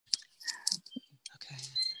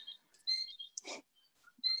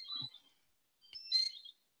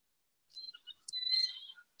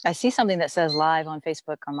I see something that says live on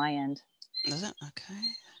Facebook on my end. Is it? Okay.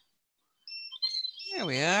 Here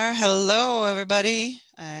we are. Hello, everybody.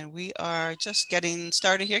 And we are just getting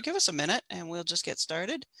started here. Give us a minute and we'll just get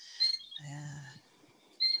started.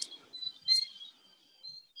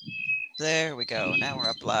 There we go. Now we're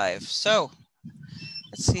up live. So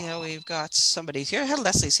let's see how we've got somebody here.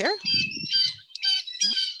 Leslie's here.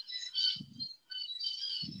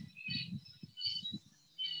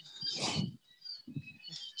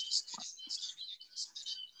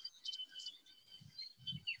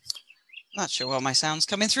 Not sure why my sound's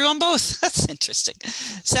coming through on both. That's interesting.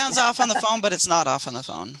 Sounds off on the phone, but it's not off on the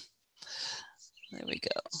phone. There we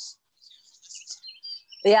go.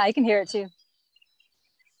 Yeah, I can hear it too.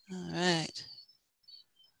 All right.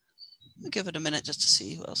 We'll give it a minute just to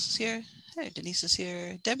see who else is here. Hey, Denise is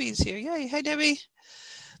here. Debbie's here. Yay. Hi, Debbie.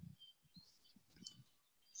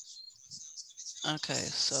 Okay,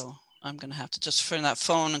 so I'm going to have to just turn that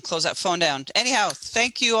phone and close that phone down. Anyhow,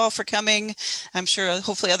 thank you all for coming. I'm sure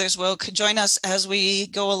hopefully others will join us as we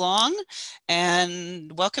go along.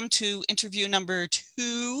 And welcome to interview number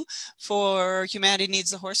 2 for Humanity Needs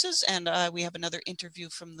the Horses. And we have another interview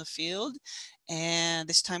from the field. And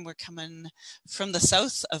this time we're coming from the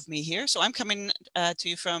south of me here. So I'm coming to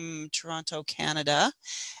you from Toronto, Canada.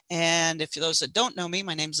 And if those that don't know me,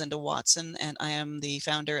 my name is Linda Watson, and I am the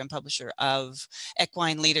founder and publisher of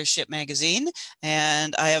Equine Leadership Magazine.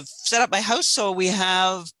 And I have set up my house so we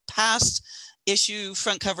have past issue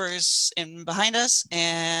front covers in behind us.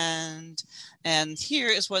 And here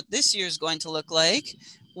is what this year is going to look like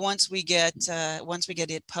once we get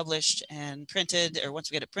it published and printed, or once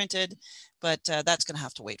we get it printed. But that's going to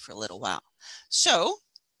have to wait for a little while. So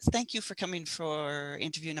thank you for coming for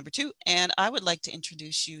interview number 2. And I would like to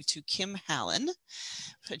introduce you to Kim Hallin.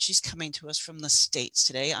 She's coming to us from the States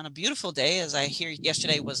today on a beautiful day, as I hear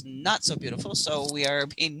yesterday was not so beautiful. So we are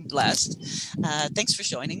being blessed. Thanks for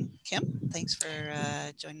joining, Kim. Thanks for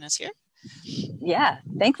joining us here. Yeah,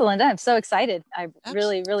 thanks, Linda. I'm so excited. I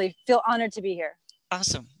really feel honored to be here.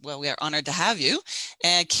 Awesome. Well, we are honored to have you.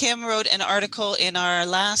 And Kim wrote an article in our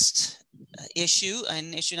last issue,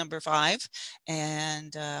 in issue number 5,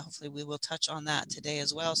 and hopefully we will touch on that today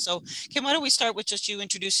as well. So Kim, why don't we start with just you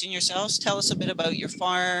introducing yourselves. Tell us a bit about your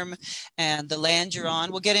farm and the land you're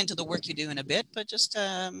on. We'll get into the work you do in a bit, but just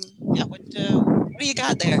what do you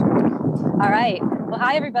got there? All right. Well,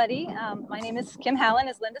 hi everybody. My name is Kim Hallin,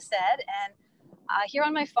 as Linda said, and here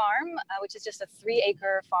on my farm, which is just a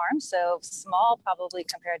 3-acre farm, so small probably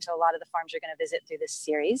compared to a lot of the farms you're going to visit through this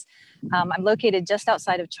series. I'm located just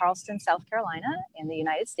outside of Charleston, South Carolina in the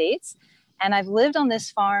United States. And I've lived on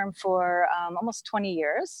this farm for almost 20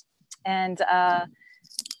 years. And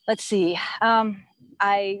let's see,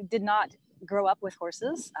 I did not grow up with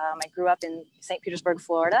horses. I grew up in St. Petersburg,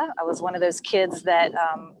 Florida. I was one of those kids that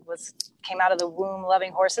came out of the womb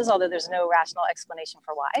loving horses, although there's no rational explanation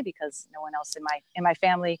for why, because no one else in my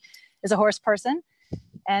family is a horse person.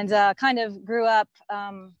 And kind of grew up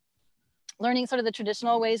learning sort of the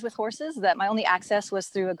traditional ways with horses. That my only access was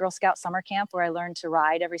through a Girl Scout summer camp where I learned to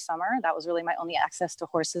ride every summer. That was really my only access to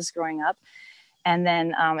horses growing up. And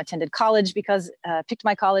then attended college picked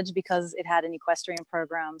my college because it had an equestrian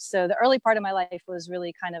program. So the early part of my life was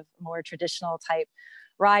really kind of more traditional type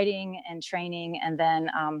riding and training. And then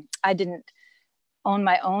I didn't own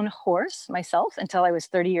my own horse myself until I was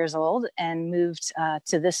 30 years old and moved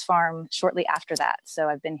to this farm shortly after that. So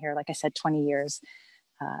I've been here, like I said, 20 years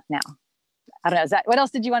now. I don't know, what else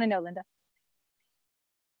did you want to know, Linda?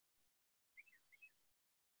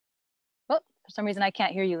 Oh, for some reason I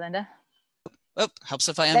can't hear you, Linda. Oh, helps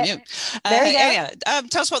if I unmute. There we go.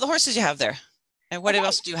 Tell us about the horses you have there. And what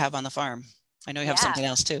else do you have on the farm? I know you have something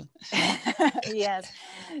else too. Yes.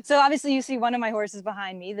 So obviously you see one of my horses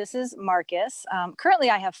behind me. This is Marcus. Currently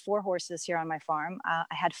I have 4 horses here on my farm. I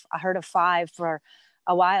had a herd of 5 for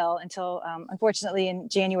a while until unfortunately in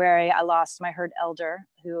January I lost my herd elder,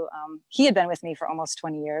 who he had been with me for almost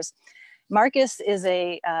 20 years. Marcus is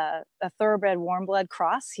a thoroughbred warm blood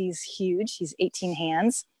cross. He's huge. He's 18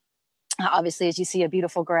 hands. Obviously, as you see, a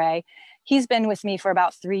beautiful gray. He's been with me for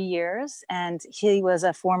about 3 years, and he was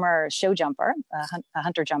a former show jumper, a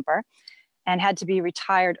hunter jumper, and had to be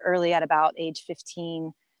retired early at about age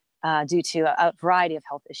 15 due to a variety of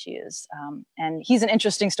health issues. And he's an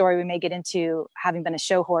interesting story we may get into. Having been a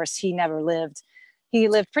show horse, he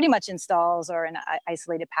lived pretty much in stalls or in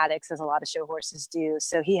isolated paddocks, as a lot of show horses do.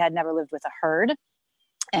 So he had never lived with a herd,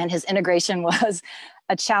 and his integration was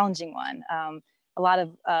a challenging one. A lot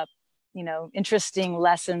of interesting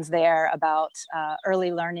lessons there about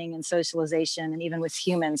early learning and socialization. And even with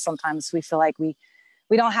humans, sometimes we feel like we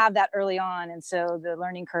we don't have that early on. And so the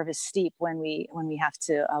learning curve is steep when we have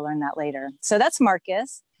to learn that later. So that's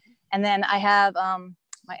Marcus. And then I have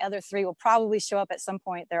my other three will probably show up at some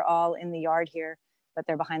point. They're all in the yard here, but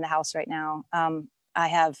they're behind the house right now. I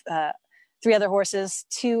have three other horses.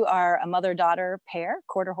 Two are a mother-daughter pair,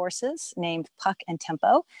 quarter horses named Puck and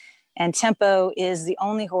Tempo. And Tempo is the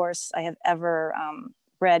only horse I have ever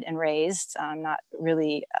bred and raised. I'm not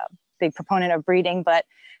really a big proponent of breeding, but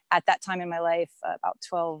at that time in my life, about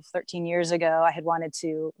 12, 13 years ago, I had wanted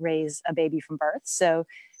to raise a baby from birth. So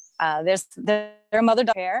they're a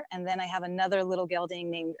mother-daughter pair. And then I have another little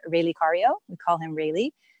gelding named Rayleigh Cario. We call him Rayleigh.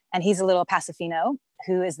 And he's a little Pasifino,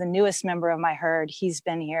 who is the newest member of my herd. He's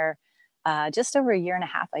been here just over a year and a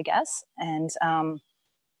half, I guess. And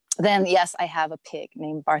then, yes, I have a pig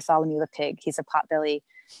named Bartholomew the pig. He's a potbelly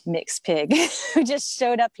mixed pig who just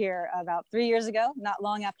showed up here about 3 years ago, not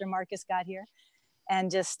long after Marcus got here,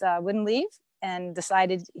 and just wouldn't leave and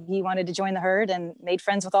decided he wanted to join the herd and made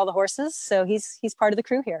friends with all the horses. So he's part of the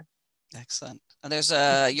crew here. Excellent. And there's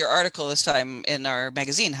your article this time in our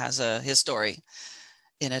magazine has his story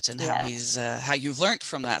in it, and how he's how you've learned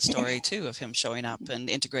from that story too, of him showing up and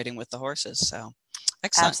integrating with the horses. So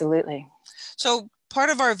excellent. Absolutely. So part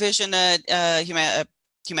of our vision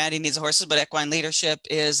Humanity Needs the Horses, but Equine Leadership,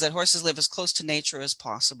 is that horses live as close to nature as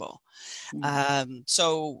possible.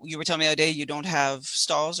 So you were telling me the other day you don't have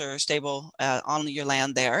stalls or stable on your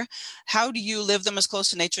land there. How do you live them as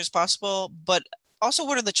close to nature as possible? But also,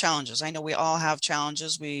 what are the challenges? I know we all have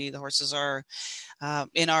challenges. The horses are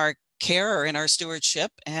in our care or in our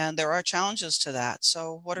stewardship, and there are challenges to that.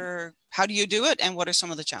 So how do you do it, and what are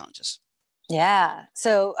some of the challenges? Yeah.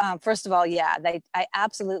 So first of all, I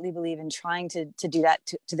absolutely believe in trying to do that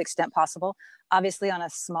to the extent possible. Obviously, on a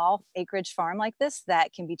small acreage farm like this,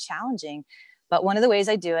 that can be challenging. But one of the ways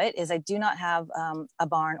I do it is I do not have a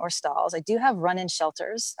barn or stalls. I do have run-in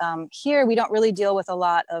shelters. Here, we don't really deal with a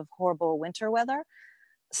lot of horrible winter weather.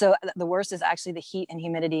 So the worst is actually the heat and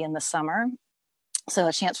humidity in the summer. So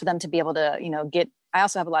a chance for them to be able to, I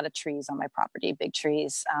also have a lot of trees on my property, big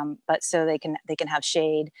trees, but so they can have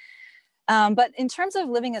shade. But in terms of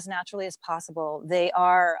living as naturally as possible, they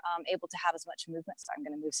are able to have as much movement. So I'm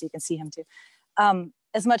going to move so you can see him too.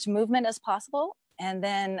 As much movement as possible. And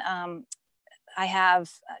then I have,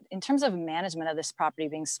 in terms of management of this property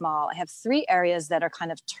being small, I have 3 areas that are kind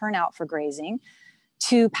of turnout for grazing,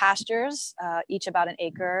 2 pastures, each about an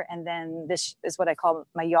acre. And then this is what I call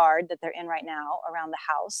my yard that they're in right now around the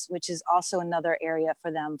house, which is also another area for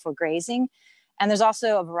them for grazing. And there's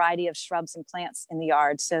also a variety of shrubs and plants in the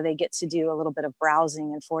yard. So they get to do a little bit of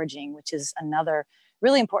browsing and foraging, which is another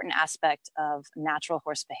really important aspect of natural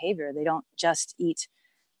horse behavior. They don't just eat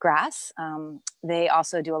grass. They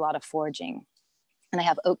also do a lot of foraging. And I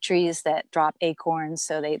have oak trees that drop acorns.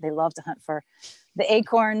 So they love to hunt for the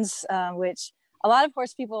acorns, which a lot of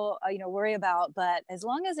horse people, worry about. But as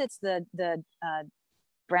long as it's the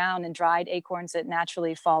brown and dried acorns that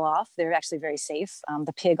naturally fall off, they're actually very safe.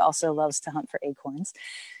 The pig also loves to hunt for acorns.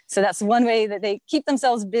 So that's one way that they keep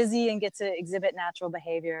themselves busy and get to exhibit natural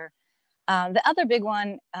behavior. The other big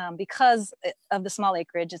one, because of the small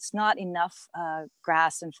acreage, it's not enough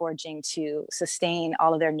grass and foraging to sustain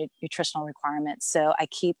all of their nutritional requirements. So I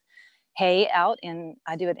keep hay out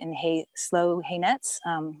I do it in slow hay nets,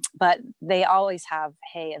 but they always have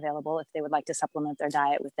hay available if they would like to supplement their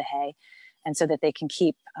diet with the hay. And so that they can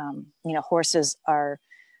keep, horses are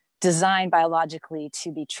designed biologically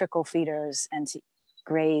to be trickle feeders and to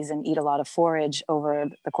graze and eat a lot of forage over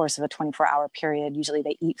the course of a 24-hour period. Usually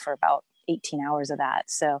they eat for about 18 hours of that.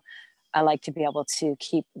 So I like to be able to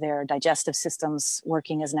keep their digestive systems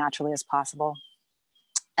working as naturally as possible.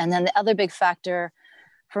 And then the other big factor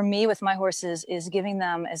for me with my horses is giving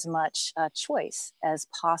them as much choice as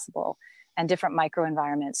possible and different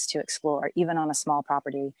microenvironments to explore, even on a small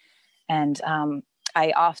property. And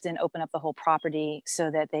I often open up the whole property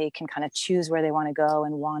so that they can kind of choose where they want to go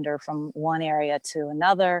and wander from one area to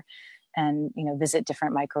another and, visit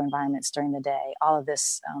different microenvironments during the day. All of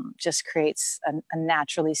this just creates a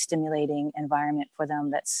naturally stimulating environment for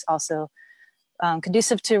them that's also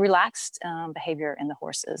conducive to relaxed behavior in the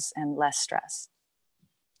horses and less stress.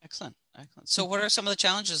 Excellent. So what are some of the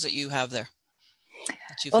challenges that you have there?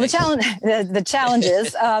 Well, the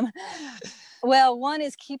challenges, well, one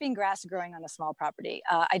is keeping grass growing on a small property.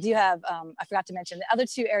 I do have, I forgot to mention, the other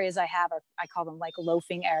 2 areas I have are, I call them like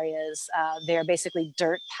loafing areas. They're basically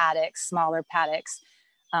dirt paddocks, smaller paddocks,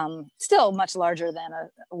 still much larger than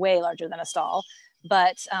way larger than a stall.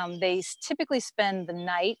 But they typically spend the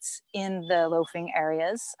night in the loafing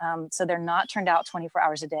areas. So they're not turned out 24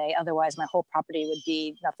 hours a day. Otherwise, my whole property would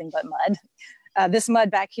be nothing but mud. This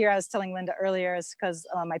mud back here, I was telling Linda earlier, is because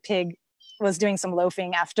my pig was doing some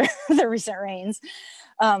loafing after the recent rains.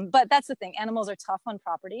 But that's the thing, animals are tough on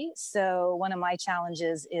property. So one of my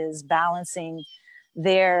challenges is balancing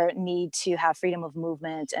their need to have freedom of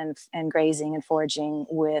movement and grazing and foraging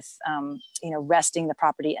with, resting the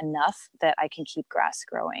property enough that I can keep grass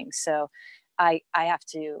growing. So I have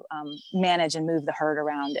to manage and move the herd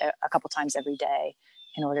around a couple times every day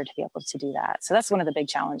in order to be able to do that. So that's one of the big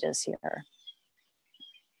challenges here.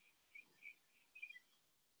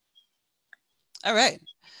 All right.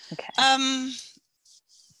 Okay.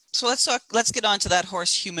 So let's get on to that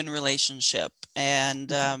horse-human relationship, and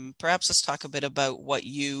perhaps let's talk a bit about what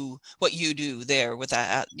you do there with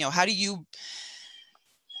that. How do you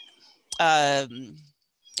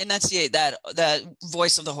enunciate that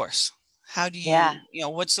voice of the horse? How do you,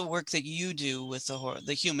 what's the work that you do with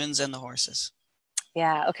the humans and the horses?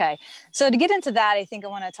 Yeah. Okay. So to get into that, I think I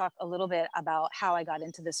want to talk a little bit about how I got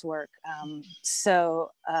into this work.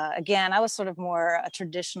 Again, I was sort of more a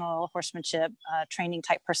traditional horsemanship training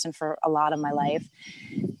type person for a lot of my life.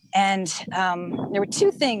 And there were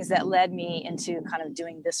two things that led me into kind of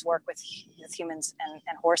doing this work with humans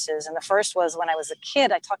and horses. And the first was when I was a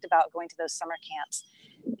kid, I talked about going to those summer camps.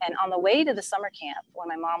 And on the way to the summer camp, when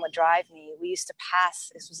my mom would drive me, we used to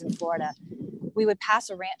pass, this was in Florida, we would pass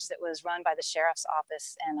a ranch that was run by the sheriff's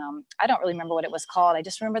office. And I don't really remember what it was called. I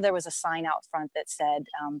just remember there was a sign out front that said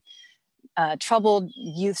Troubled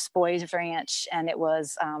Youth's Boys Ranch. And it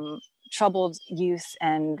was troubled youth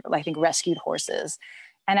and I think rescued horses.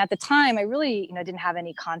 And at the time, I really, didn't have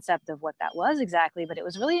any concept of what that was exactly, but it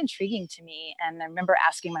was really intriguing to me. And I remember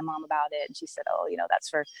asking my mom about it. And she said, oh, that's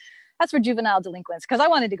for juvenile delinquents, because I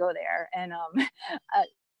wanted to go there. And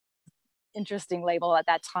interesting label at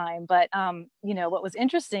that time. But what was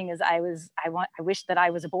interesting is I wished that I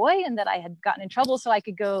was a boy and that I had gotten in trouble so I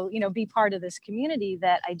could go, be part of this community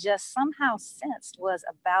that I just somehow sensed was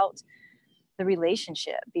about the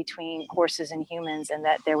relationship between horses and humans, and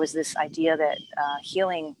that there was this idea that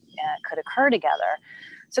healing could occur together.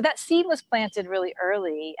 So that seed was planted really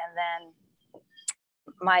early, and then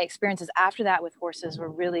my experiences after that with horses were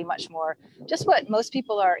really much more just what most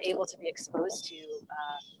people are able to be exposed to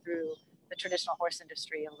through the traditional horse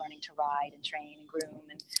industry of learning to ride and train and groom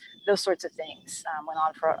and those sorts of things. Went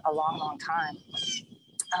on for a long, long time.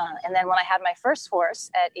 And then when I had my first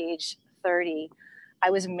horse at age 30, I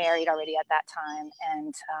was married already at that time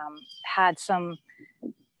and had some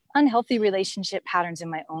unhealthy relationship patterns in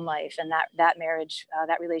my own life. And that marriage,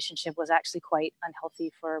 that relationship was actually quite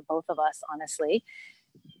unhealthy for both of us, honestly.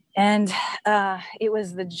 And it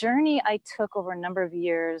was the journey I took over a number of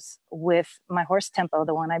years with my horse Tempo,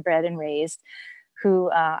 the one I bred and raised, who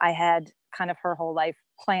I had kind of her whole life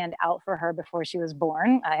planned out for her before she was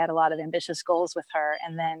born. I had a lot of ambitious goals with her.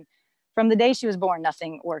 And then from the day she was born,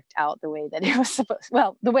 nothing worked out the way that it was supposed to.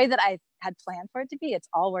 Well, the way that I had planned for it to be, it's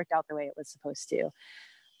all worked out the way it was supposed to.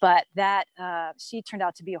 But that she turned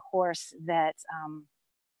out to be a horse that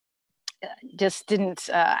just didn't,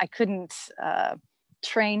 I couldn't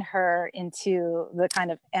train her into the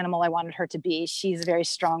kind of animal I wanted her to be. She's very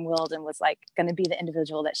strong-willed and was going to be the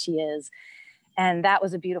individual that she is. And that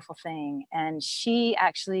was a beautiful thing. And she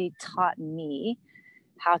actually taught me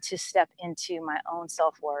how to step into my own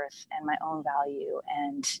self-worth and my own value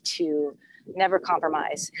and to never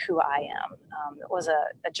compromise who I am. It was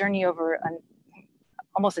a journey over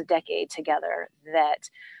almost a decade together that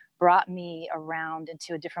brought me around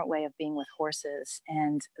into a different way of being with horses.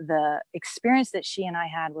 And the experience that she and I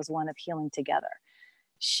had was one of healing together.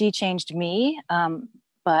 She changed me,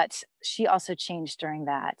 but she also changed during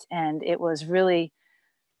that. And it was really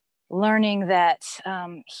learning that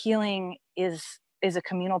healing is a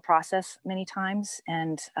communal process many times,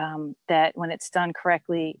 and that when it's done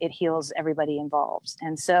correctly, it heals everybody involved.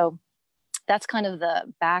 And so that's kind of the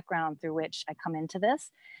background through which I come into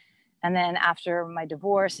this. And then after my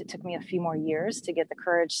divorce, it took me a few more years to get the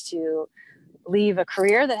courage to leave a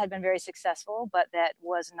career that had been very successful, but that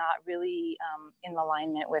was not really in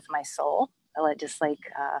alignment with my soul.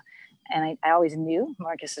 And I always knew,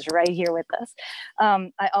 Marcus is right here with us.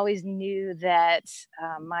 I always knew that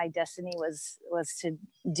my destiny was to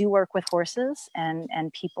do work with horses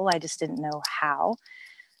and people. I just didn't know how.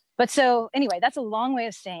 But so anyway, that's a long way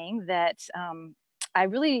of saying that I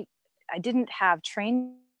didn't have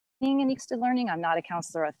training in assisted learning. I'm not a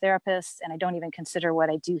counselor or a therapist, and I don't even consider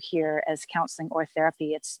what I do here as counseling or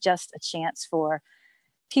therapy. It's just a chance for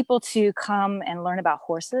people to come and learn about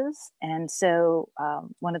horses. And so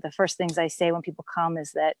one of the first things I say when people come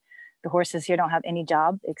is that the horses here don't have any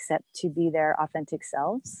job except to be their authentic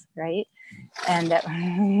selves, right? And that,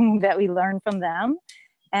 that we learn from them.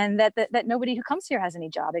 and that nobody who comes here has any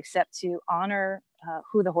job except to honor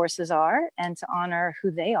who the horses are and to honor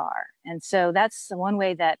who they are. And so that's one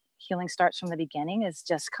way that healing starts from the beginning, is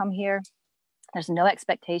just come here. There's no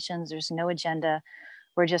expectations. There's no agenda.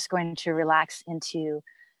 We're just going to relax into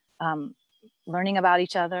learning about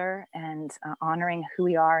each other and honoring who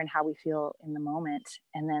we are and how we feel in the moment.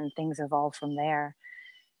 And then things evolve from there.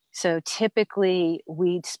 So typically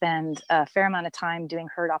we'd spend a fair amount of time doing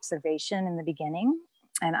herd observation in the beginning.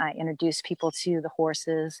 And I introduce people to the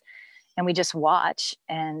horses, and we just watch,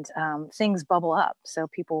 and things bubble up. So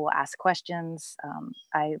people will ask questions.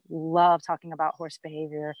 I love talking about horse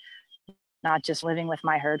behavior, not just living with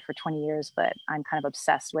my herd for 20 years, but I'm kind of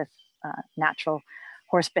obsessed with natural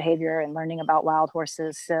horse behavior and learning about wild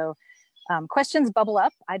horses. So questions bubble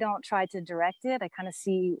up. I don't try to direct it. I kind of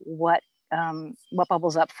see what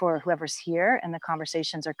bubbles up for whoever's here, and the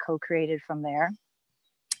conversations are co-created from there.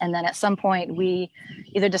 And then at some point we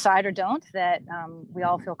either decide or don't that we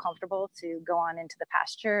all feel comfortable to go on into the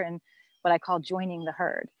pasture, and what I call joining the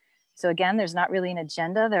herd. So again, there's not really an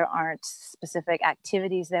agenda. There aren't specific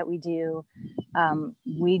activities that we do.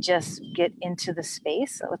 We just get into the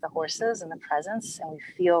space with the horses and the presence, and we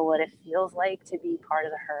feel what it feels like to be part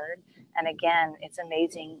of the herd. And again, it's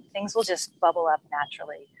amazing. Things will just bubble up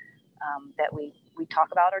naturally that we talk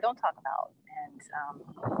about or don't talk about. And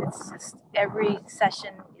it's just, every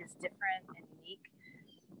session is different and unique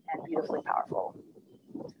and beautifully powerful.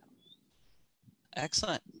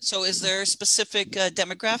 Excellent. So is there a specific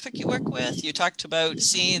demographic you work with? You talked about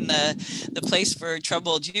seeing the place for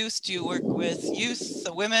troubled youth. Do you work with youth,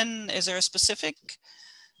 the women? Is there a specific,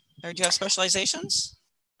 or do you have specializations?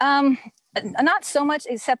 Not so much,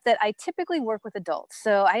 except that I typically work with adults.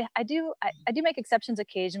 So I do make exceptions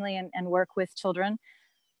occasionally and work with children.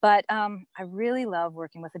 But I really love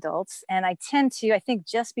working with adults. And I tend to, I think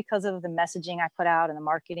just because of the messaging I put out and the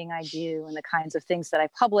marketing I do and the kinds of things that I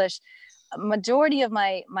publish, a majority of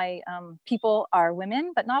my people are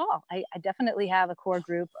women, but not all. I definitely have a core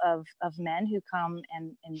group of men who come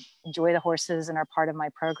and enjoy the horses and are part of my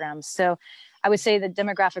programs. So I would say the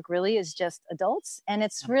demographic really is just adults. And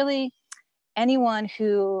it's really anyone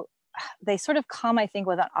who, they sort of come, I think,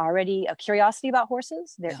 with already a curiosity about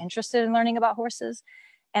horses. They're interested in learning about horses.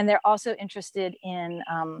 And they're also interested in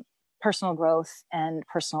personal growth and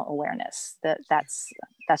personal awareness.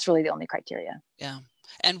 That's really the only criteria. Yeah.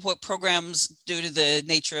 And what programs, due to the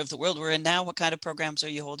nature of the world we're in now, what kind of programs are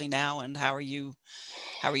you holding now, and how are you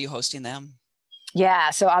hosting them? Yeah,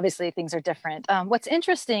 so obviously things are different. What's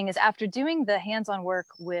interesting is after doing the hands-on work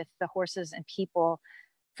with the horses and people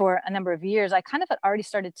for a number of years, I kind of had already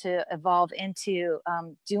started to evolve into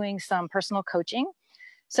doing some personal coaching.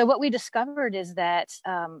 So what we discovered is that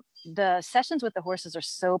the sessions with the horses are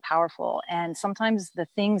so powerful, and sometimes the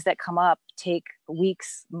things that come up take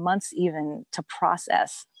weeks, months even to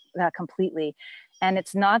process completely. And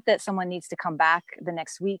it's not that someone needs to come back the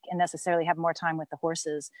next week and necessarily have more time with the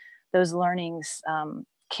horses. Those learnings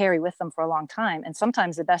carry with them for a long time. And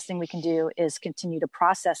sometimes the best thing we can do is continue to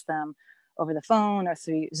process them over the phone or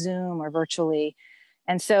through Zoom or virtually.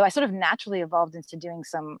 And so I sort of naturally evolved into doing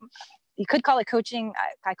some, you could call it coaching.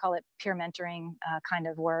 I call it peer mentoring kind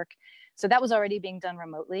of work. So that was already being done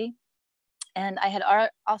remotely. And I had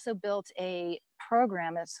also built a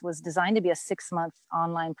program that was designed to be a 6-month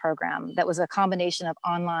online program that was a combination of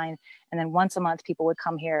online, and then once a month people would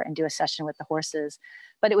come here and do a session with the horses.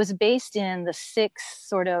 But it was based in the 6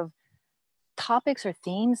 sort of topics or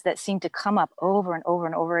themes that seem to come up over and over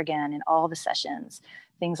and over again in all the sessions.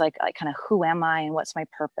 Things like kind of who am I and what's my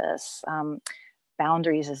purpose?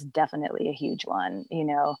 Boundaries is definitely a huge one,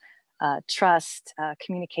 trust,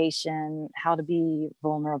 communication, how to be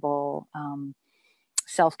vulnerable,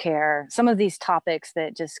 self-care. Some of these topics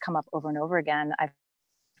that just come up over and over again, I've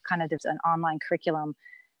kind of did an online curriculum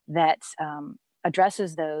that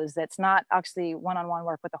addresses those. That's not actually one-on-one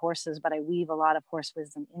work with the horses, but I weave a lot of horse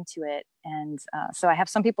wisdom into it. And so I have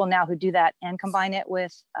some people now who do that and combine it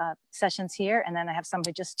with sessions here. And then I have some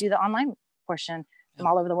who just do the online portion from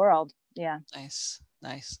all over the world. Yeah. Nice.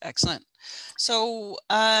 Excellent. So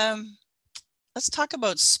let's talk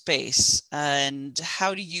about space, and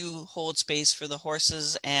how do you hold space for the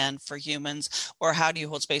horses and for humans, or how do you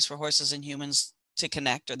hold space for horses and humans to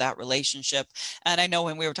connect, or that relationship? And I know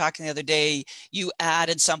when we were talking the other day, you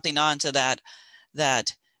added something onto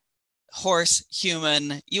that horse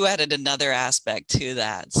human, you added another aspect to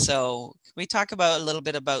that. So we talk about a little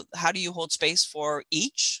bit about how do you hold space for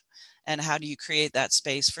each, and how do you create that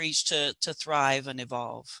space for each to thrive and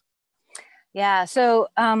evolve? Yeah. So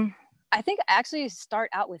I think actually start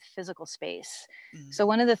out with physical space. Mm. So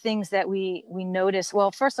one of the things that we notice,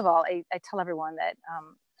 well, first of all, I tell everyone that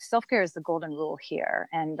self-care is the golden rule here,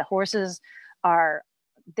 and the horses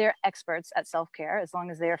they're experts at self-care. As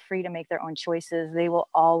long as they are free to make their own choices, they will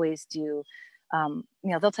always do,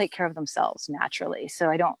 they'll take care of themselves naturally. So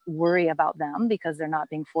I don't worry about them because they're not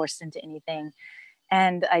being forced into anything.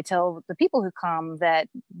 And I tell the people who come that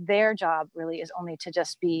their job really is only to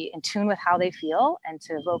just be in tune with how they feel and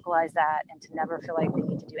to vocalize that and to never feel like they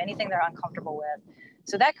need to do anything they're uncomfortable with.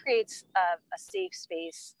 So that creates a safe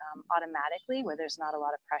space automatically where there's not a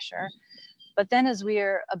lot of pressure. But then as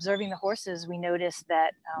we're observing the horses, we notice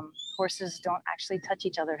that horses don't actually touch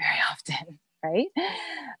each other very often, right?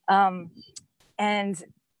 And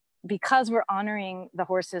because we're honoring the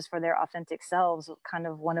horses for their authentic selves, kind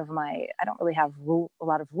of one of my, I don't really have a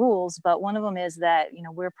lot of rules, but one of them is that,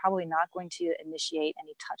 we're probably not going to initiate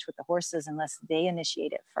any touch with the horses unless they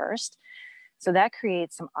initiate it first. So that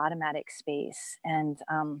creates some automatic space. And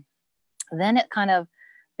then it kind of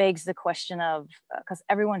begs the question of, because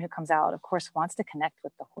everyone who comes out, of course, wants to connect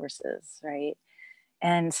with the horses, right?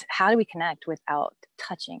 And how do we connect without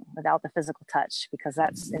touching, without the physical touch? Because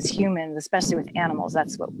that's, as humans, especially with animals,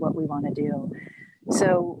 that's what we want to do.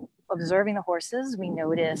 So observing the horses, we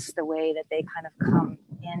notice the way that they kind of come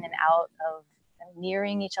in and out of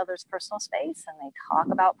nearing each other's personal space, and they talk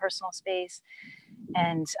about personal space.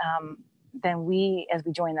 And then we, as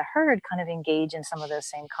we join the herd, kind of engage in some of those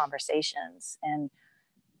same conversations. And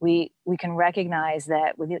we can recognize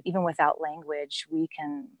that even without language, we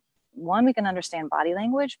can understand body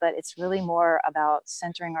language, but it's really more about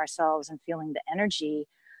centering ourselves and feeling the energy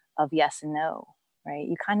of yes and no, right?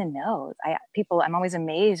 You kind of know. I'm always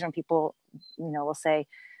amazed when people, will say,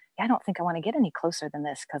 yeah, I don't think I want to get any closer than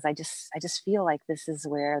this because I just feel like this is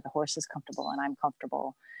where the horse is comfortable and I'm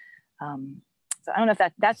comfortable. So I don't know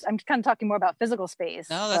if that's, I'm kind of talking more about physical space.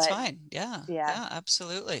 No, that's fine. Yeah,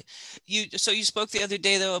 absolutely. You spoke the other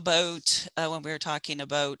day though about when we were talking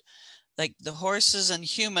about like the horses and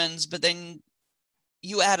humans, but then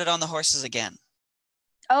you added on the horses again.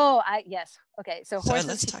 Oh, yes. Okay. So horses.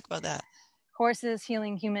 Let's talk about that. Horses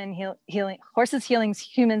healing healing horses healing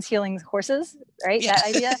humans healing horses, right? Yeah. That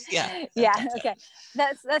idea. Yeah. Okay.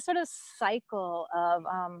 That's that sort of cycle of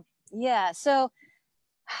So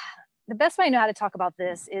the best way I know how to talk about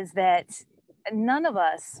this is that none of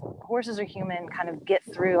us, horses or human, kind of get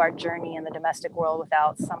through our journey in the domestic world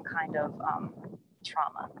without some kind of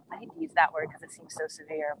trauma. I hate to use that word because it seems so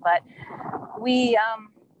severe, but we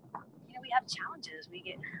have challenges. We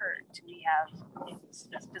get hurt. We have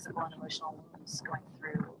physical and emotional wounds going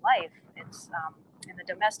through life. It's in the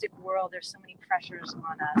domestic world, there's so many pressures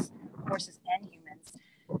on us, horses and humans,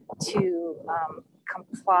 to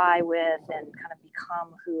comply with and kind of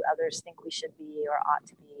become who others think we should be or ought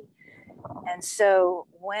to be. And so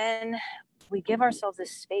when we give ourselves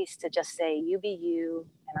this space to just say, you be you,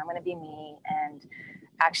 and I'm going to be me, and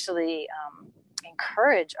actually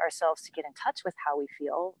encourage ourselves to get in touch with how we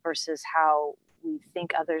feel versus how we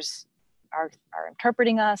think others are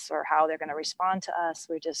interpreting us or how they're going to respond to us.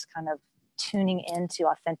 We're just kind of tuning into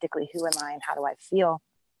authentically, who am I and how do I feel?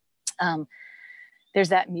 There's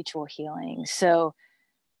that mutual healing. So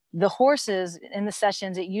the horses in the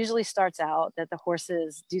sessions, it usually starts out that the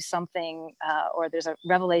horses do something or there's a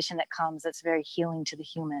revelation that comes that's very healing to the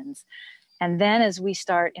humans. And then as we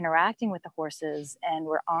start interacting with the horses and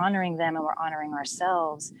we're honoring them and we're honoring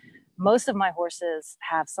ourselves, most of my horses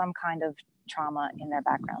have some kind of trauma in their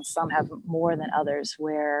background. Some have more than others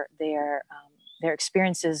where their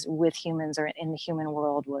experiences with humans or in the human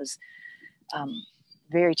world was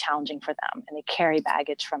very challenging for them. And they carry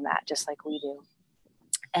baggage from that, just like we do.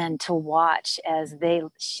 And to watch as they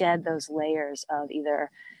shed those layers of either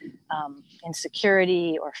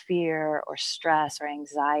insecurity or fear or stress or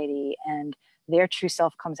anxiety, and their true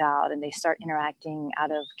self comes out and they start interacting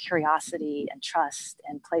out of curiosity and trust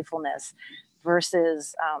and playfulness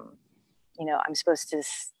versus, I'm supposed to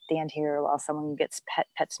stand here while someone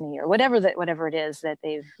pets me or whatever it is that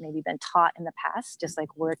they've maybe been taught in the past, just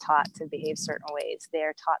like we're taught to behave certain ways,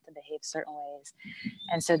 they're taught to behave certain ways.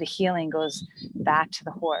 And so the healing goes back to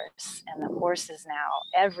the horse, and the horse is now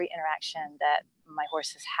every interaction that my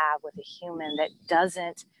horses have with a human that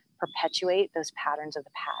doesn't perpetuate those patterns of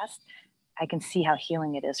the past, I can see how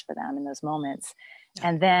healing it is for them in those moments. Yeah.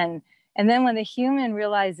 And then when the human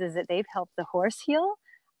realizes that they've helped the horse heal,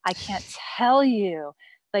 I can't tell you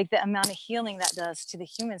like the amount of healing that does to the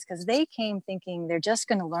humans, because they came thinking they're just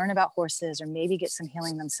going to learn about horses or maybe get some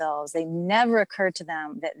healing themselves. They never occurred to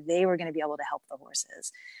them that they were going to be able to help the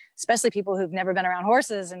horses, especially people who've never been around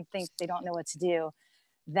horses and think they don't know what to do.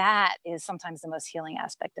 that is sometimes the most healing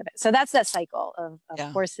aspect of it. So that's that cycle of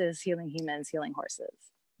Yeah. horses healing humans, healing horses.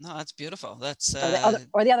 No, that's beautiful. That's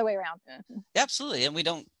or the other way around. Absolutely. And we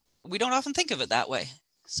don't often think of it that way.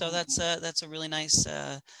 So that's a really nice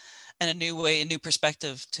and a new way, a new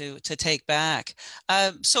perspective to take back.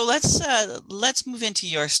 So let's move into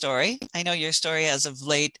your story. I know your story as of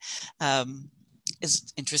late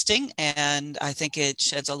is interesting, and I think it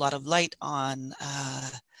sheds a lot of light on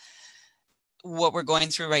what we're going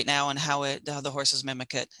through right now and how the horses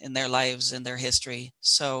mimic it in their lives and their history.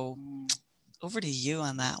 So over to you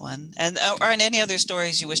on that one, and or on any other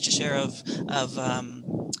stories you wish to share of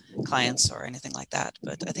clients or anything like that.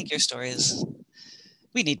 But I think your story is,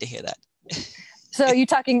 we need to hear that. So you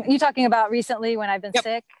talking about recently when I've been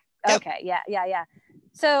sick? Yep. Okay. Yeah.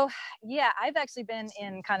 So yeah, I've actually been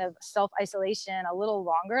in kind of self-isolation a little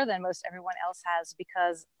longer than most everyone else has,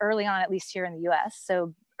 because early on, at least here in the US,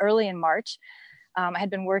 so early in March, I had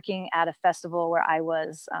been working at a festival where I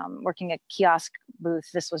was working a kiosk booth.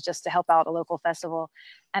 This was just to help out a local festival.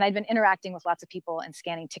 And I'd been interacting with lots of people and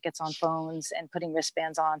scanning tickets on phones and putting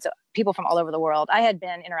wristbands on. So people from all over the world. I had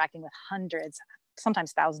been interacting with hundreds,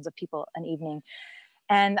 sometimes thousands of people an evening.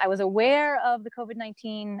 And I was aware of the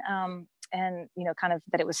COVID-19 and, kind of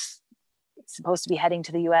that it was supposed to be heading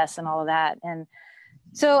to the US and all of that. And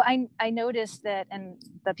so I noticed that, and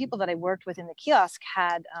the people that I worked with in the kiosk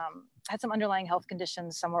had some underlying health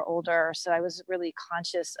conditions. Some were older. So I was really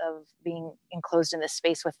conscious of being enclosed in this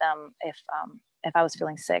space with them if I was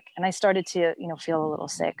feeling sick. And I started to, feel a little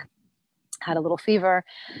sick, had a little fever.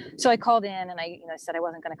 So I called in and I said I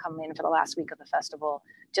wasn't going to come in for the last week of the festival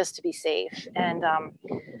just to be safe. And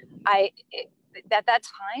at that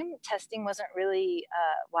time, testing wasn't really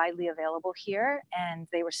widely available here, and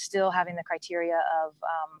they were still having the criteria of,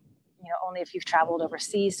 only if you've traveled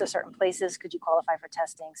overseas to certain places could you qualify for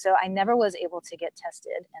testing. So I never was able to get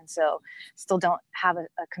tested, and so still don't have a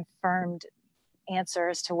confirmed answer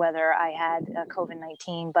as to whether I had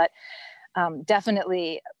COVID-19, but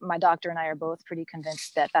definitely my doctor and I are both pretty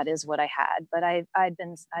convinced that that is what I had. But I've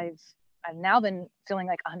now been feeling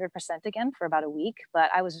like 100% again for about a week, but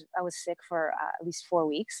I was sick for at least 4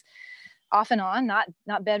 weeks, off and on,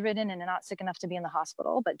 not bedridden and not sick enough to be in the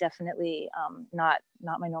hospital, but definitely not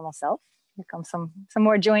my normal self. Here comes some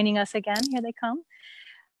more joining us again. Here they come.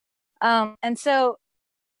 And so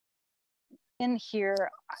in here,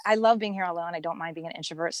 I love being here alone. I don't mind being an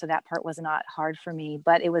introvert, so that part was not hard for me.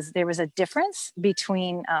 But there was a difference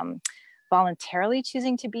between voluntarily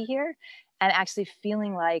choosing to be here and actually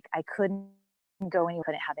feeling like I couldn't go and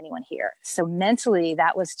couldn't have anyone here. So mentally,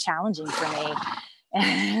 that was challenging for me.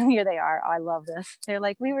 And here they are. Oh, I love this. They're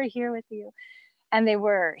like, we were here with you. And they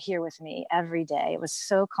were here with me every day. It was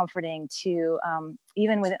so comforting to,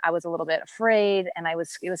 even when I was a little bit afraid, and it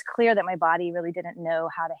was clear that my body really didn't know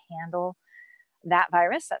how to handle that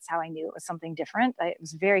virus. That's how I knew it was something different. It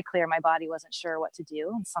was very clear my body wasn't sure what to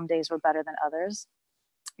do, and some days were better than others.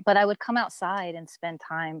 But I would come outside and spend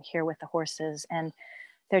time here with the horses, and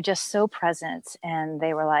they're just so present. And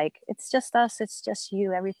they were like, it's just us, it's just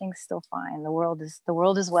you, everything's still fine, the world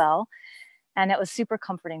is well. And it was super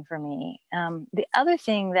comforting for me. The other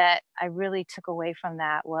thing that I really took away from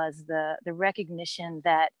that was the recognition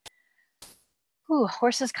that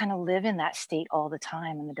horses kind of live in that state all the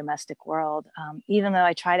time in the domestic world. Even though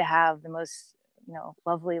I try to have the most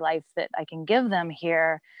lovely life that I can give them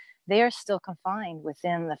here, they are still confined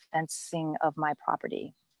within the fencing of my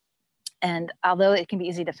property. And although it can be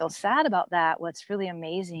easy to feel sad about that, what's really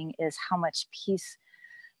amazing is how much peace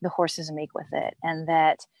the horses make with it, and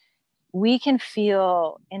that we can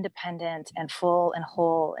feel independent and full and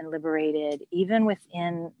whole and liberated even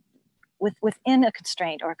within a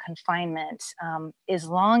constraint or a confinement, as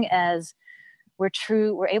long as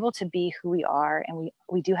we're able to be who we are, and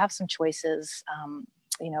we do have some choices,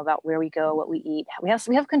 about where we go, what we eat. We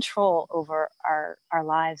have control over our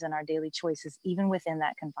lives and our daily choices, even within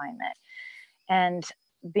that confinement. And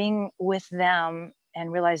being with them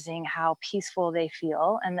and realizing how peaceful they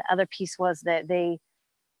feel. And the other piece was that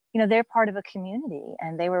they're part of a community,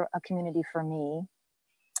 and they were a community for me.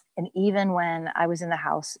 And even when I was in the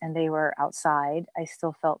house and they were outside, I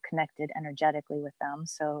still felt connected energetically with them.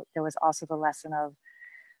 So there was also the lesson of,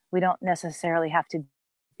 we don't necessarily have to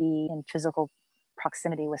be in physical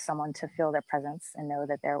proximity with someone to feel their presence and know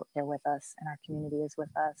that they're with us and our community is with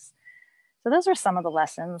us. So those are some of the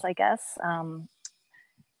lessons, I guess,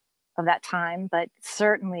 of that time. But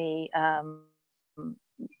certainly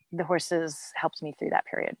the horses helped me through that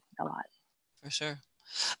period a lot. For sure.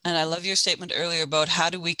 And I love your statement earlier about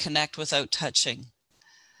how do we connect without touching?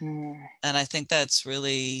 And I think that's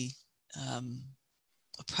really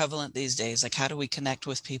prevalent these days. Like, how do we connect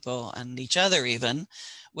with people and each other even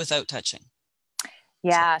without touching?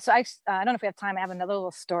 Yeah. So I don't know if we have time. I have another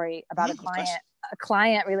little story about Of course. a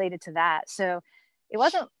client related to that. So it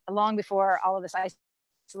wasn't long before all of this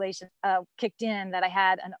isolation kicked in that I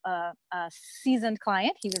had a seasoned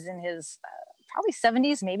client. He was in his probably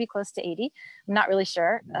 70s, maybe close to 80. I'm not really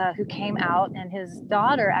sure, who came out, and his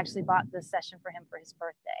daughter actually bought this session for him for his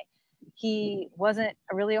birthday. He wasn't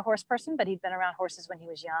really a horse person, but he'd been around horses when he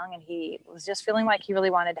was young, and he was just feeling like he really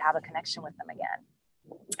wanted to have a connection with them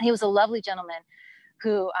again. He was a lovely gentleman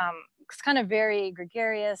who was kind of very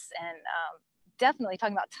gregarious and definitely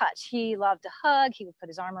talking about touch. He loved to hug. He would put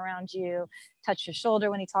his arm around you, touch your shoulder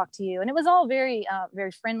when he talked to you. And it was all very,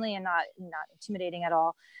 very friendly and not intimidating at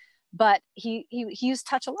all. But he used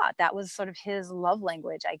touch a lot. That was sort of his love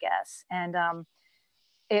language, I guess. And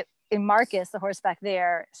in Marcus, the horseback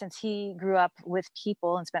there, since he grew up with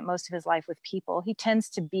people and spent most of his life with people, he tends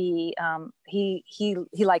to be, he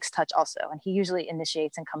likes touch also. And he usually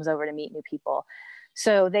initiates and comes over to meet new people.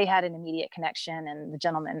 So they had an immediate connection, and the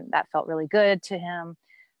gentleman, that felt really good to him.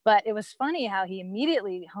 But it was funny how he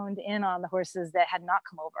immediately honed in on the horses that had not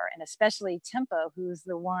come over, and especially Tempo, who's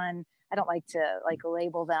the one, I don't like to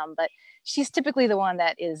label them, but she's typically the one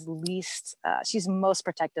that is least, she's most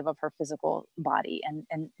protective of her physical body,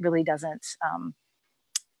 and really doesn't,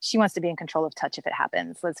 she wants to be in control of touch if it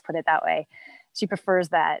happens. Let's put it that way. She prefers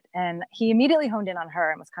that. And he immediately honed in on her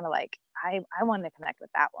and was kind of like, I wanted to connect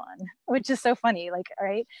with that one, which is so funny. Like, all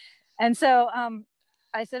right. And so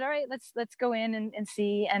I said, all right, let's go in and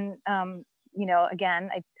see. And, again,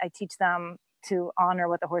 I teach them to honor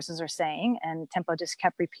what the horses are saying. And Tempo just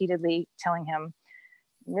kept repeatedly telling him,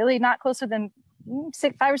 really not closer than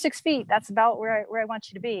 5 or 6 feet. That's about where I want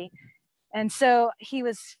you to be. And so he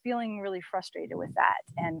was feeling really frustrated with that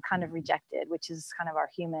and kind of rejected, which is kind of our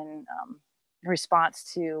human response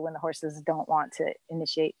to when the horses don't want to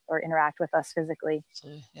initiate or interact with us physically.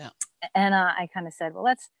 Yeah. And I kind of said, well,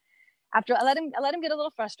 after I let him get a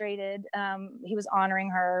little frustrated. He was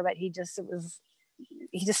honoring her, but he just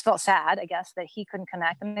felt sad, I guess, that he couldn't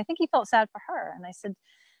connect. And I think he felt sad for her. And I said,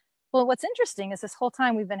 well, what's interesting is this whole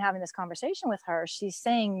time we've been having this conversation with her, she's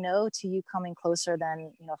saying no to you coming closer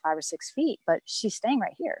than, 5 or 6 feet, but she's staying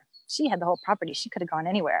right here. She had the whole property. She could have gone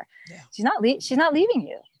anywhere. Yeah. She's not leaving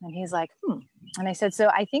you. And he's like, And I said, so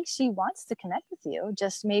I think she wants to connect with you.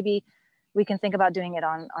 Just maybe we can think about doing it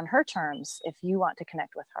on her terms if you want to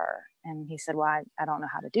connect with her. And he said, well, I don't know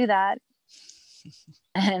how to do that.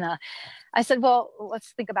 And I said, well,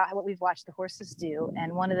 let's think about what we've watched the horses do.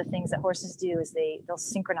 And one of the things that horses do is they'll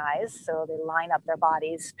synchronize. So they line up their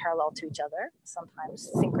bodies parallel to each other. Sometimes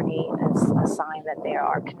synchrony is a sign that they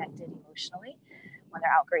are connected emotionally when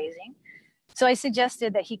they're out grazing. So I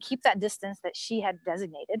suggested that he keep that distance that she had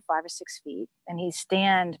designated, 5 or 6 feet, and he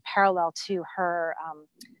stand parallel to her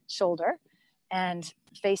shoulder and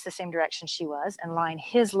face the same direction she was and line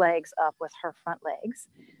his legs up with her front legs.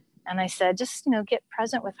 And I said, just, get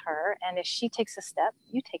present with her. And if she takes a step,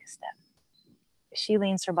 you take a step. If she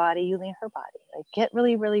leans her body, you lean her body. Like, get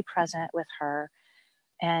really, really present with her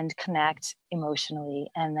and connect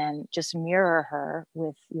emotionally, and then just mirror her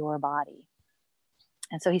with your body.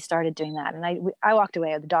 And so he started doing that. And I walked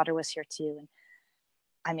away. The daughter was here too. And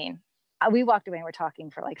I mean, we walked away and we're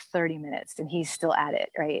talking for like 30 minutes and he's still at it.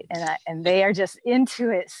 Right. And they are just into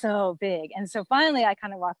it so big. And so finally I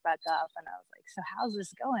kind of walked back up and I was like, so how's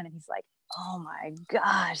this going? And he's like, oh my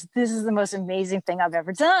gosh, this is the most amazing thing I've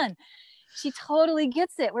ever done. She totally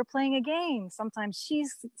gets it. We're playing a game. Sometimes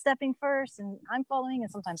she's stepping first and I'm following, and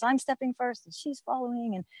sometimes I'm stepping first and she's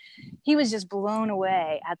following. And he was just blown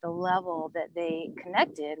away at the level that they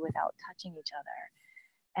connected without touching each other.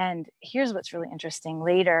 And here's what's really interesting.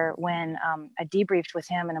 Later, when I debriefed with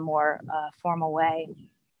him in a more formal way,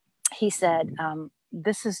 he said,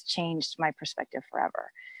 this has changed my perspective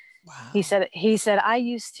forever. Wow. He said, I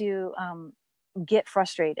used to get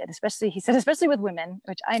frustrated, especially with women,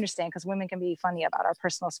 which I understand because women can be funny about our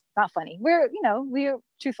personal, not funny. We're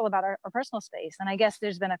truthful about our personal space. And I guess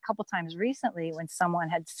there's been a couple times recently when someone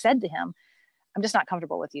had said to him, I'm just not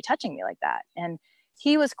comfortable with you touching me like that. And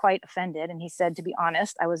he was quite offended. And he said, to be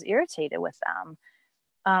honest, I was irritated with them.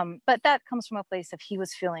 But that comes from a place of he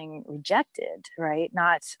was feeling rejected, right?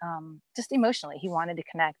 Not just emotionally. He wanted to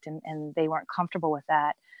connect and they weren't comfortable with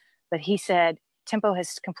that. But he said, Tempo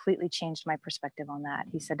has completely changed my perspective on that.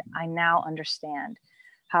 He said, I now understand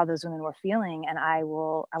how those women were feeling, and I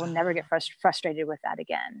will never get frustrated with that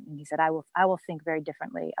again. And he said, I will think very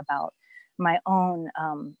differently about my own,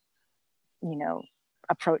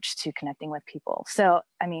 approach to connecting with people. So,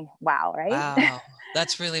 I mean, wow, right? Wow,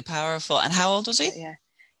 that's really powerful. And how old was he? Yeah,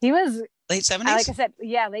 he was Late Like 70s? I said,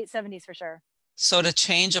 yeah, late 70s for sure. So to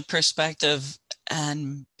change a perspective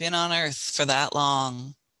and been on Earth for that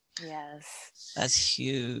long, Yes. that's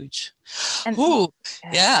huge. And Ooh,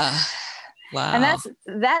 yeah. and Wow.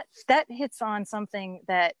 that hits on something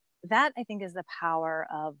that I think is the power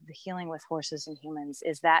of the healing with horses and humans,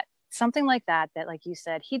 is that something like that like you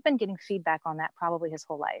said, he'd been getting feedback on that probably his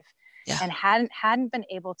whole life, Yeah. and hadn't been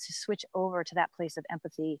able to switch over to that place of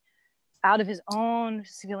empathy out of his own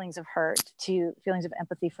feelings of hurt to feelings of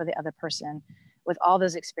empathy for the other person with all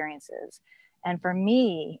those experiences. And for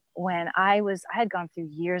me, when I had gone through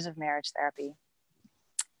years of marriage therapy,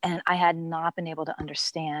 and I had not been able to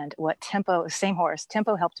understand what Tempo, same horse,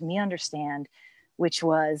 Tempo helped me understand, which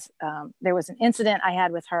was there was an incident I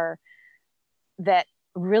had with her that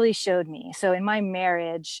really showed me. So in my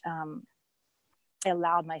marriage, I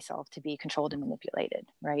allowed myself to be controlled and manipulated,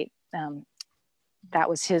 right? That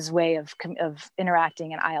was his way of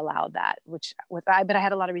interacting, and I allowed that, but I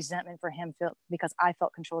had a lot of resentment for him because I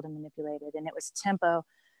felt controlled and manipulated. And it was Tempo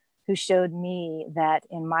who showed me that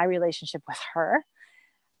in my relationship with her,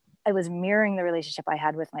 I was mirroring the relationship I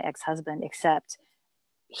had with my ex-husband, except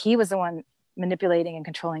he was the one manipulating and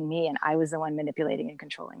controlling me, and I was the one manipulating and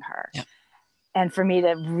controlling her. Yeah. And for me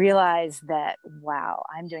to realize that, wow,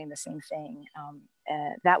 I'm doing the same thing,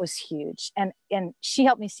 that was huge. And she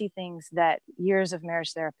helped me see things that years of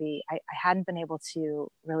marriage therapy, I hadn't been able to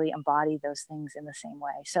really embody those things in the same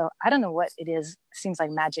way. So I don't know what it is. It seems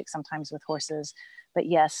like magic sometimes with horses, but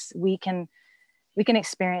yes, we can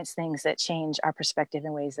experience things that change our perspective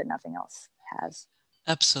in ways that nothing else has.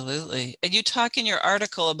 Absolutely. And you talk in your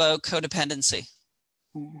article about codependency.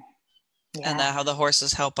 Yeah. And how the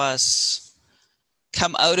horses help us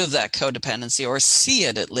come out of that codependency, or see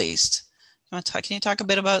it at least. Can you talk a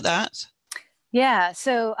bit about that? Yeah.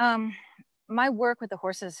 So my work with the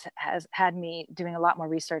horses has had me doing a lot more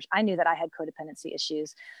research. I knew that I had codependency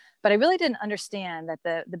issues, but I really didn't understand that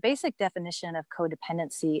the basic definition of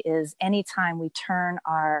codependency is anytime we turn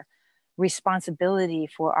our responsibility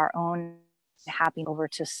for our own happiness over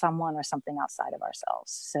to someone or something outside of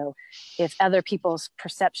ourselves. So if other people's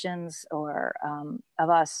perceptions or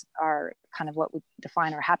of us are kind of what we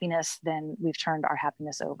define our happiness, then we've turned our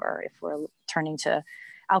happiness over. If we're turning to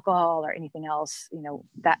alcohol or anything else,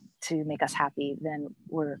 that to make us happy, then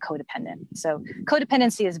we're codependent. So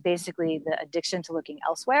codependency is basically the addiction to looking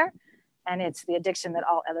elsewhere. And it's the addiction that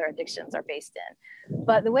all other addictions are based in.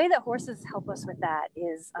 But the way that horses help us with that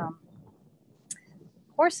is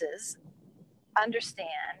horses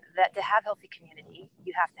understand that to have healthy community,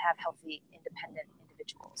 you have to have healthy, independent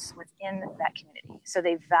individuals within that community. So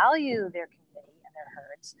they value their community and their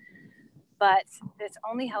herds, but it's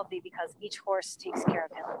only healthy because each horse takes care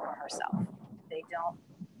of him or herself. They don't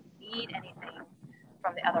need anything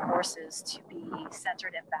from the other horses to be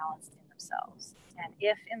centered and balanced in themselves. And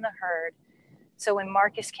if in the herd, so when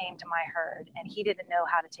Marcus came to my herd and he didn't know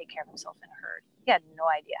how to take care of himself in a herd, he had no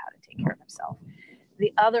idea how to take care of himself.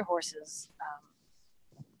 The other horses,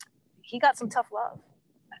 he got some tough love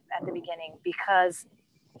at the beginning because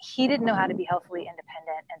he didn't know how to be healthily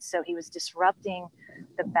independent. And so he was disrupting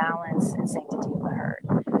the balance and sanctity of the herd.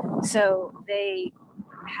 So they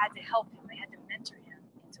had to help him. They had to mentor him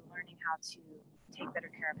into learning how to take better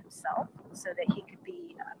care of himself so that he could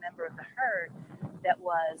be a member of the herd that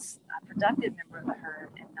was a productive member of the herd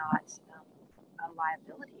and not a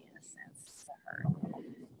liability in a sense to the herd.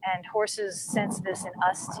 And horses sense this in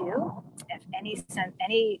us too. If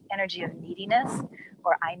any energy of neediness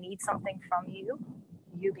or I need something from you,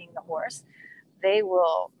 you being the horse, they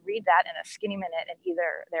will read that in a skinny minute, and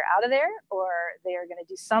either they're out of there or they are going to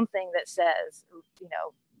do something that says,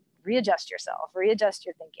 readjust yourself, readjust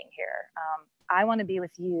your thinking here. I want to be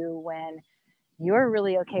with you when you're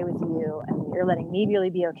really okay with you and you're letting me really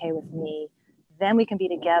be okay with me. Then we can be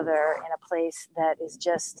together in a place that is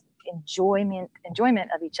just enjoyment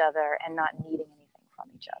of each other and not needing anything from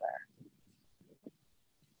each other.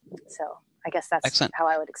 So I guess that's Excellent. how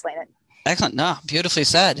I would explain it. Excellent. No, beautifully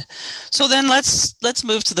said. So then let's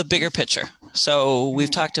move to the bigger picture. So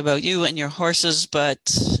we've talked about you and your horses, but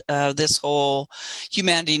this whole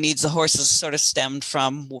humanity needs the horses sort of stemmed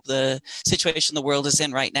from the situation the world is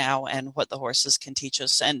in right now and what the horses can teach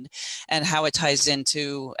us, and how it ties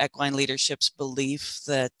into equine leadership's belief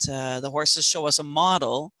that the horses show us a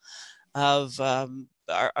model of our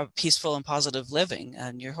peaceful and positive living.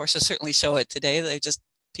 And your horses certainly show it today. They're just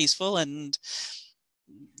peaceful and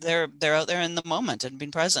they're out there in the moment and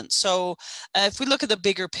being present. So if we look at the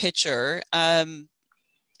bigger picture, how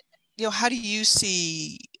do you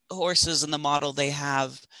see horses and the model they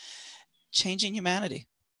have changing humanity?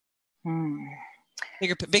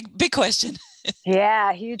 Big question.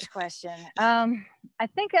 Yeah, huge question. I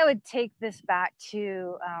think I would take this back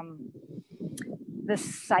to the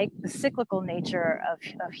cyclical nature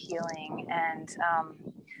of healing. And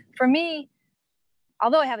for me,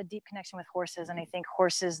 although I have a deep connection with horses, and I think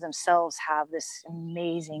horses themselves have this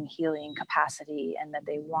amazing healing capacity, and that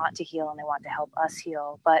they want to heal and they want to help us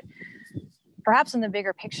heal, but perhaps in the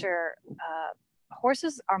bigger picture,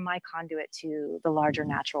 horses are my conduit to the larger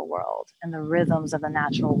natural world and the rhythms of the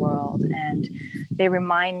natural world. And they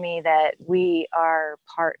remind me that we are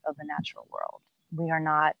part of the natural world. We are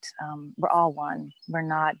not, we're all one. We're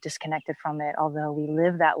not disconnected from it, although we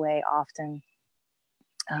live that way often.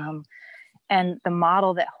 And the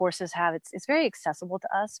model that horses have, it's very accessible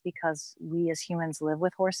to us because we as humans live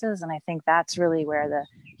with horses. And I think that's really where the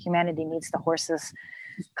humanity meets the horses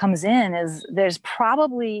comes in. Is there's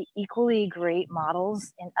probably equally great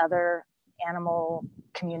models in other animal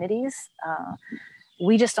communities.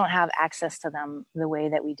 We just don't have access to them the way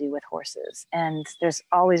that we do with horses. And there's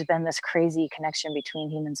always been this crazy connection between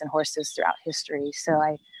humans and horses throughout history. So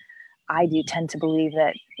I do tend to believe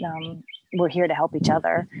that we're here to help each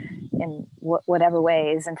other in whatever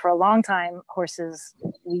ways. And for a long time, horses,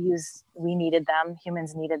 we needed them,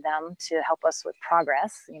 humans needed them to help us with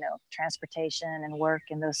progress, transportation and work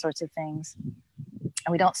and those sorts of things.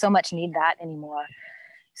 And we don't so much need that anymore.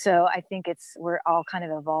 So I think we're all kind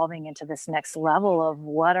of evolving into this next level of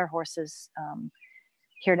what are horses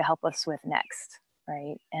here to help us with next.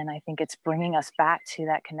 Right. And I think it's bringing us back to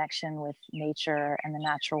that connection with nature and the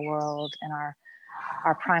natural world and our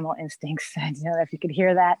primal instincts. If you could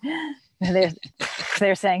hear that,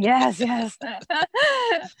 they're saying, yes. You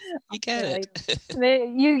get it.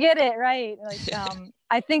 You get it. Right.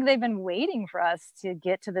 I think they've been waiting for us to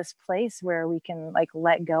get to this place where we can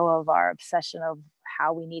let go of our obsession of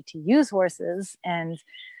how we need to use horses and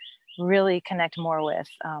really connect more with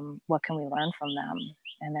what can we learn from them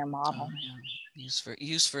and their model.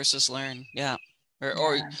 Use versus learn. Yeah.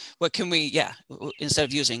 Or what can we, instead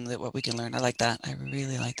of using what we can learn. I like that. I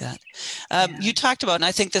really like that. You talked about, and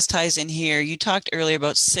I think this ties in here, you talked earlier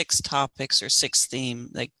about 6 topics or 6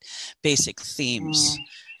 basic themes.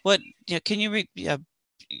 What, can you,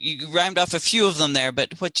 you rhymed off a few of them there,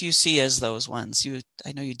 but what do you see as those ones?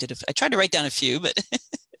 I know you did, I tried to write down a few, but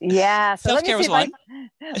yeah. So self-care was one.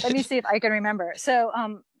 Let me see if I can remember. So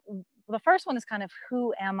the first one is kind of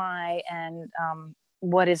who am I, and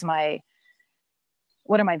what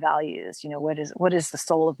are my values? What is the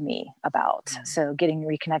soul of me about? So getting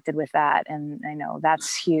reconnected with that. And I know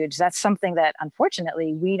that's huge. That's something that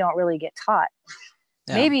unfortunately we don't really get taught.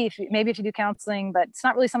 Yeah. Maybe if you do counseling, but it's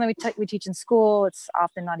not really something we teach in school. It's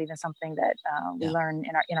often not even something that we learn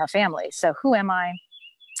in our family. So who am I?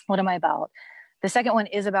 What am I about? The second one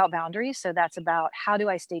is about boundaries. So that's about how do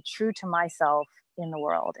I stay true to myself in the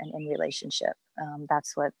world and in relationship.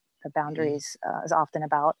 That's what the boundaries is often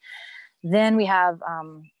about. Then we have,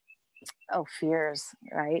 fears,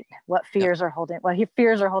 right? What fears are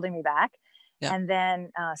holding me back. Yep. And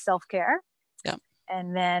then self-care. Yep.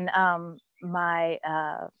 And then my,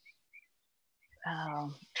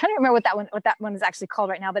 trying to remember what that one is actually called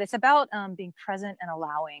right now, but it's about being present and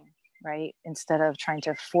allowing, right? Instead of trying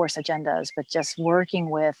to force agendas, but just working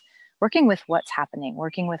with what's happening,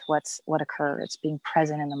 working with what occurs, being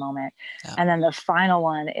present in the moment. Yeah. And then the final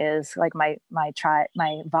one is my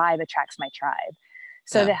vibe attracts my tribe.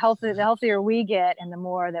 So the healthier we get and the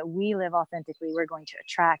more that we live authentically, we're going to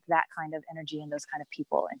attract that kind of energy and those kind of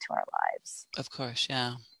people into our lives. Of course.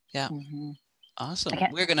 Yeah. Yeah. Mm-hmm. Awesome.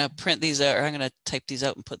 We're going to print these out, or I'm going to type these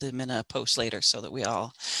out and put them in a post later so that we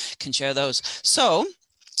all can share those. So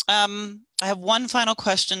I have one final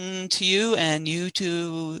question to you and you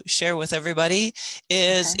to share with everybody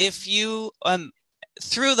is if you,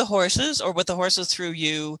 through the horses or with the horses through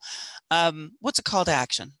you, what's a call to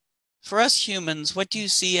action? For us humans, what do you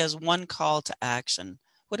see as one call to action?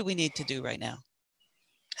 What do we need to do right now?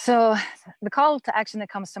 So the call to action that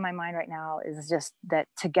comes to my mind right now is just that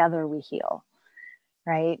together we heal,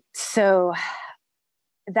 right? So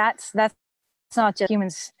that's not just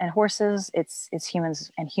humans and horses. It's humans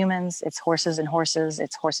and humans. It's horses and horses.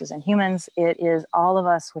 It's horses and humans. It is all of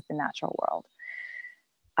us with the natural world.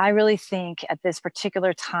 I really think at this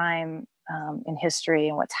particular time in history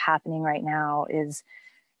and what's happening right now is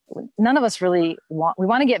none of us really want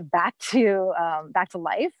to get back to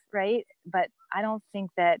life, right? But I don't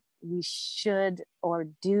think that we should or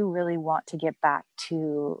do really want to get back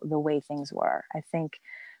to the way things were. I think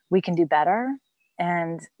we can do better.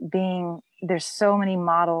 And there's so many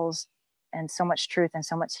models and so much truth and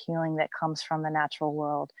so much healing that comes from the natural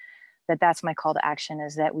world that's my call to action,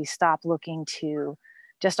 is that we stop looking to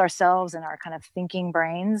just ourselves and our kind of thinking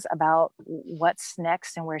brains about what's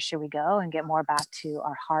next and where should we go, and get more back to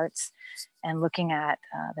our hearts and looking at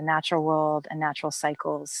the natural world and natural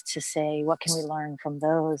cycles to say, what can we learn from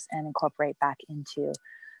those and incorporate back into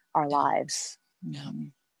our lives. Yeah.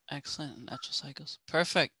 Excellent. Natural cycles.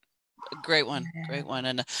 Perfect. Great one. Great one.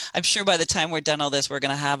 And I'm sure by the time we're done all this, we're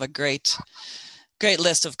going to have a great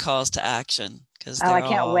list of calls to action, because I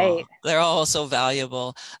can't wait. They're all so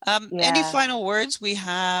valuable. Any final words? We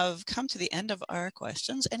have come to the end of our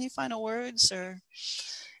questions. Any final words, or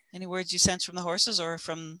any words you sense from the horses or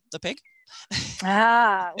from the pig?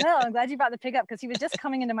 Well, I'm glad you brought the pig up, because he was just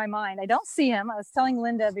coming into my mind. I don't see him. I was telling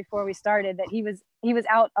Linda before we started that he was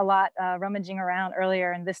out a lot, rummaging around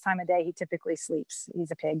earlier, and this time of day he typically sleeps.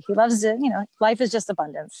 He's a pig. He loves to, life is just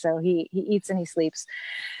abundance, so he eats and he sleeps.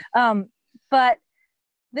 But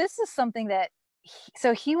this is something that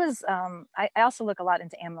he was, I also look a lot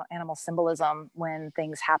into animal symbolism when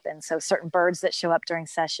things happen. So certain birds that show up during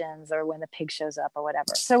sessions, or when the pig shows up or whatever.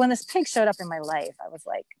 So when this pig showed up in my life, I was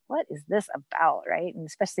like, what is this about? Right. And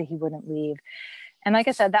especially he wouldn't leave. And like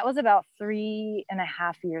I said, that was about 3.5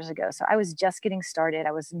 years ago. So I was just getting started.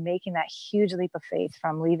 I was making that huge leap of faith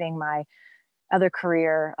from leaving my other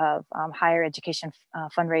career of higher education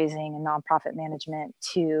fundraising and nonprofit management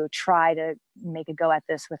to try to make a go at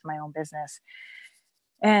this with my own business.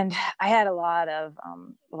 And I had a lot of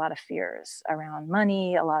fears around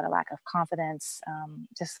money, a lot of lack of confidence,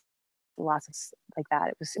 just lots of like that.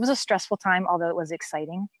 It was a stressful time, although it was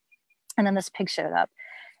exciting. And then this pig showed up.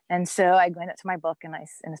 And so I went into my book, and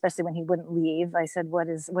especially when he wouldn't leave, I said, what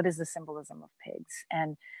is the symbolism of pigs?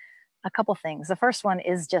 And a couple things. The first one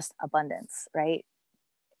is just abundance, right?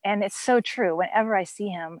 And it's so true. Whenever I see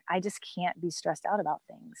him, I just can't be stressed out about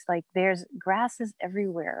things. Like, there's grass is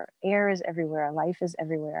everywhere, air is everywhere, life is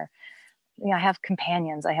everywhere. I have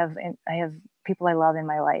companions. I have people I love in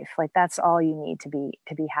my life. Like, that's all you need to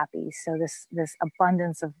be happy. So this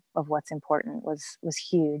abundance of what's important was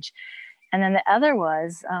huge. And then the other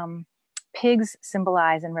was, pigs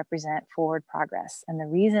symbolize and represent forward progress. And the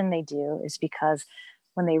reason they do is because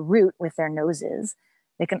when they root with their noses,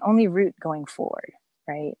 they can only root going forward,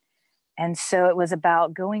 right? And so it was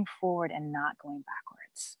about going forward and not going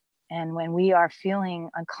backwards. And when we are feeling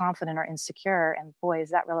unconfident or insecure, and boy, is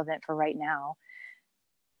that relevant for right now,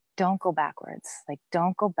 don't go backwards. Like,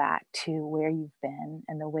 don't go back to where you've been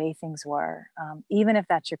and the way things were. Even if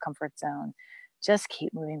that's your comfort zone, just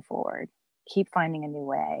keep moving forward. Keep finding a new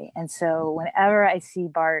way. And so whenever I see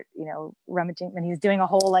Bart, rummaging, when he's doing a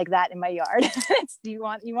hole like that in my yard, you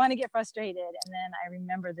want to get frustrated. And then I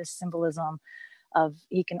remember this symbolism of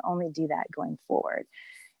he can only do that going forward.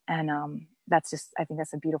 And I think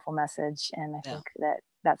that's a beautiful message. And I think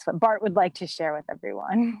that's what Bart would like to share with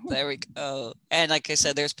everyone. There we go. And like I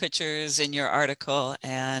said, there's pictures in your article,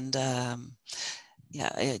 and in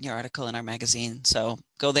your article in our magazine. So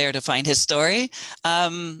go there to find his story.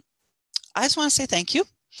 I just want to say thank you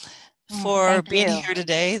for being here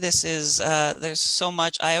today. This is, there's so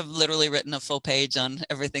much. I have literally written a full page on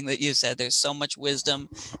everything that you said. There's so much wisdom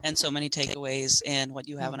and so many takeaways in what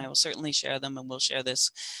you have, and I will certainly share them, and we'll share this,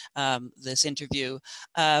 this interview.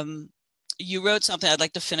 You wrote something, I'd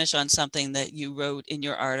like to finish on something that you wrote in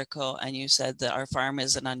your article, and you said that our farm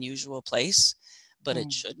is an unusual place, but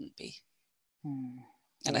it shouldn't be.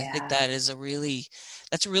 And I think that's a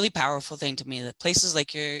really powerful thing to me, that places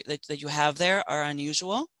like that you have there are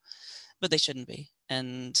unusual, but they shouldn't be.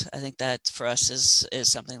 And I think that for us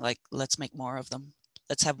is something like, let's make more of them.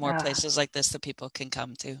 Let's have more places like this that people can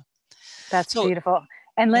come to. That's beautiful.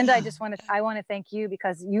 And Linda, I want to thank you,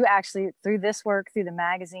 because you actually, through this work, through the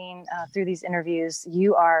magazine, through these interviews,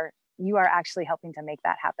 you are actually helping to make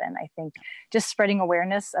that happen. I think just spreading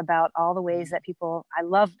awareness about all the ways that people, I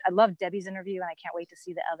love Debbie's interview, and I can't wait to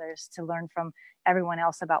see the others, to learn from everyone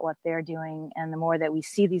else about what they're doing. And the more that we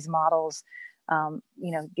see these models,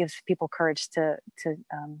 gives people courage to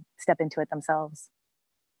step into it themselves.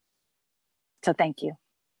 So thank you.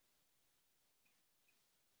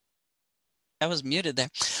 I was muted there.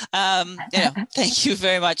 Thank you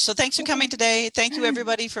very much. So thanks for coming today. Thank you,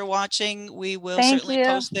 everybody, for watching. We will certainly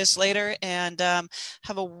post this later, and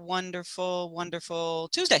have a wonderful, wonderful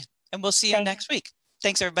Tuesday. And we'll see you next week.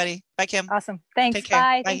 Thanks, everybody. Bye, Kim. Awesome. Thanks. Take care.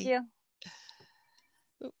 Bye. Bye. Thank you.